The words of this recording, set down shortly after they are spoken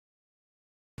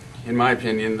In my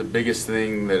opinion, the biggest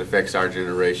thing that affects our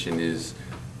generation is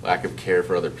lack of care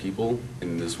for other people.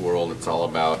 In this world, it's all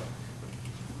about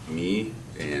me,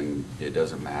 and it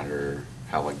doesn't matter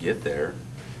how I get there.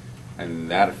 And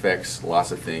that affects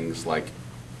lots of things like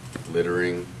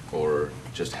littering or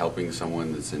just helping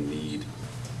someone that's in need.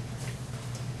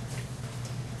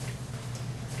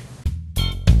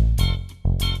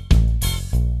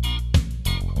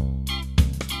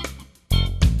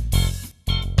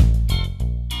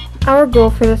 Our goal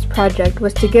for this project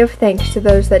was to give thanks to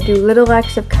those that do little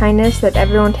acts of kindness that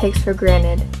everyone takes for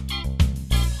granted.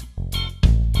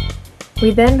 We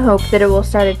then hope that it will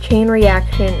start a chain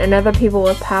reaction and other people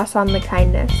will pass on the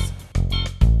kindness.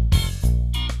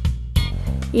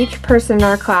 Each person in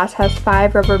our class has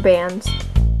 5 rubber bands.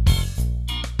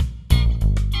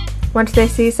 Once they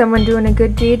see someone doing a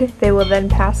good deed, they will then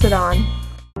pass it on.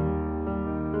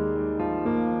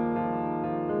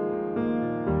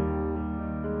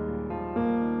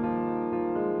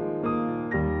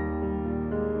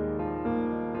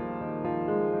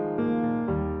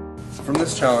 From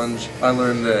this challenge, I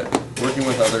learned that working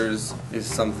with others is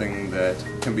something that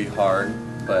can be hard,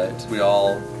 but we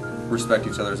all respect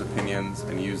each other's opinions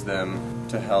and use them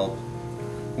to help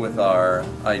with our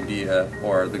idea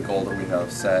or the goal that we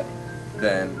have set,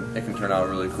 then it can turn out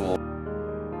really cool.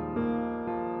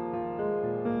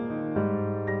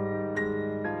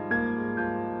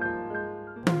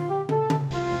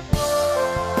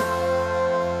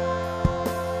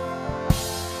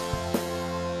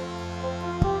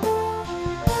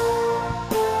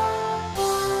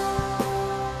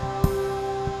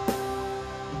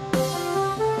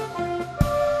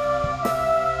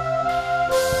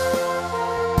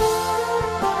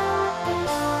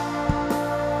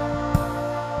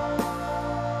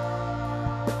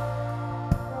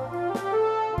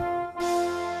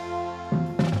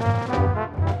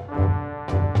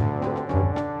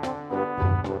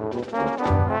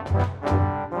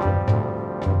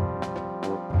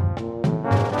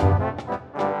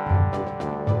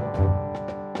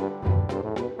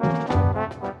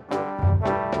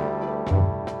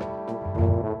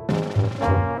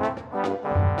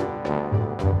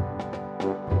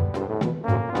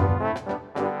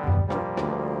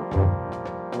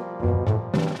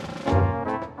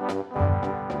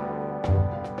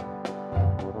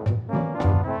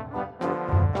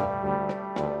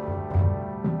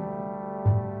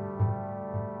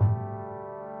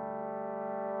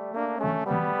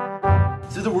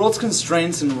 Through the world's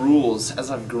constraints and rules,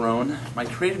 as I've grown, my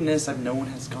creativeness I've known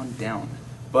has gone down.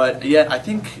 But yet, I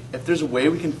think if there's a way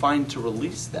we can find to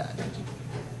release that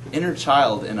inner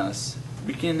child in us,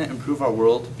 we can improve our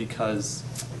world because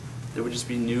there would just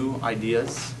be new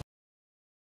ideas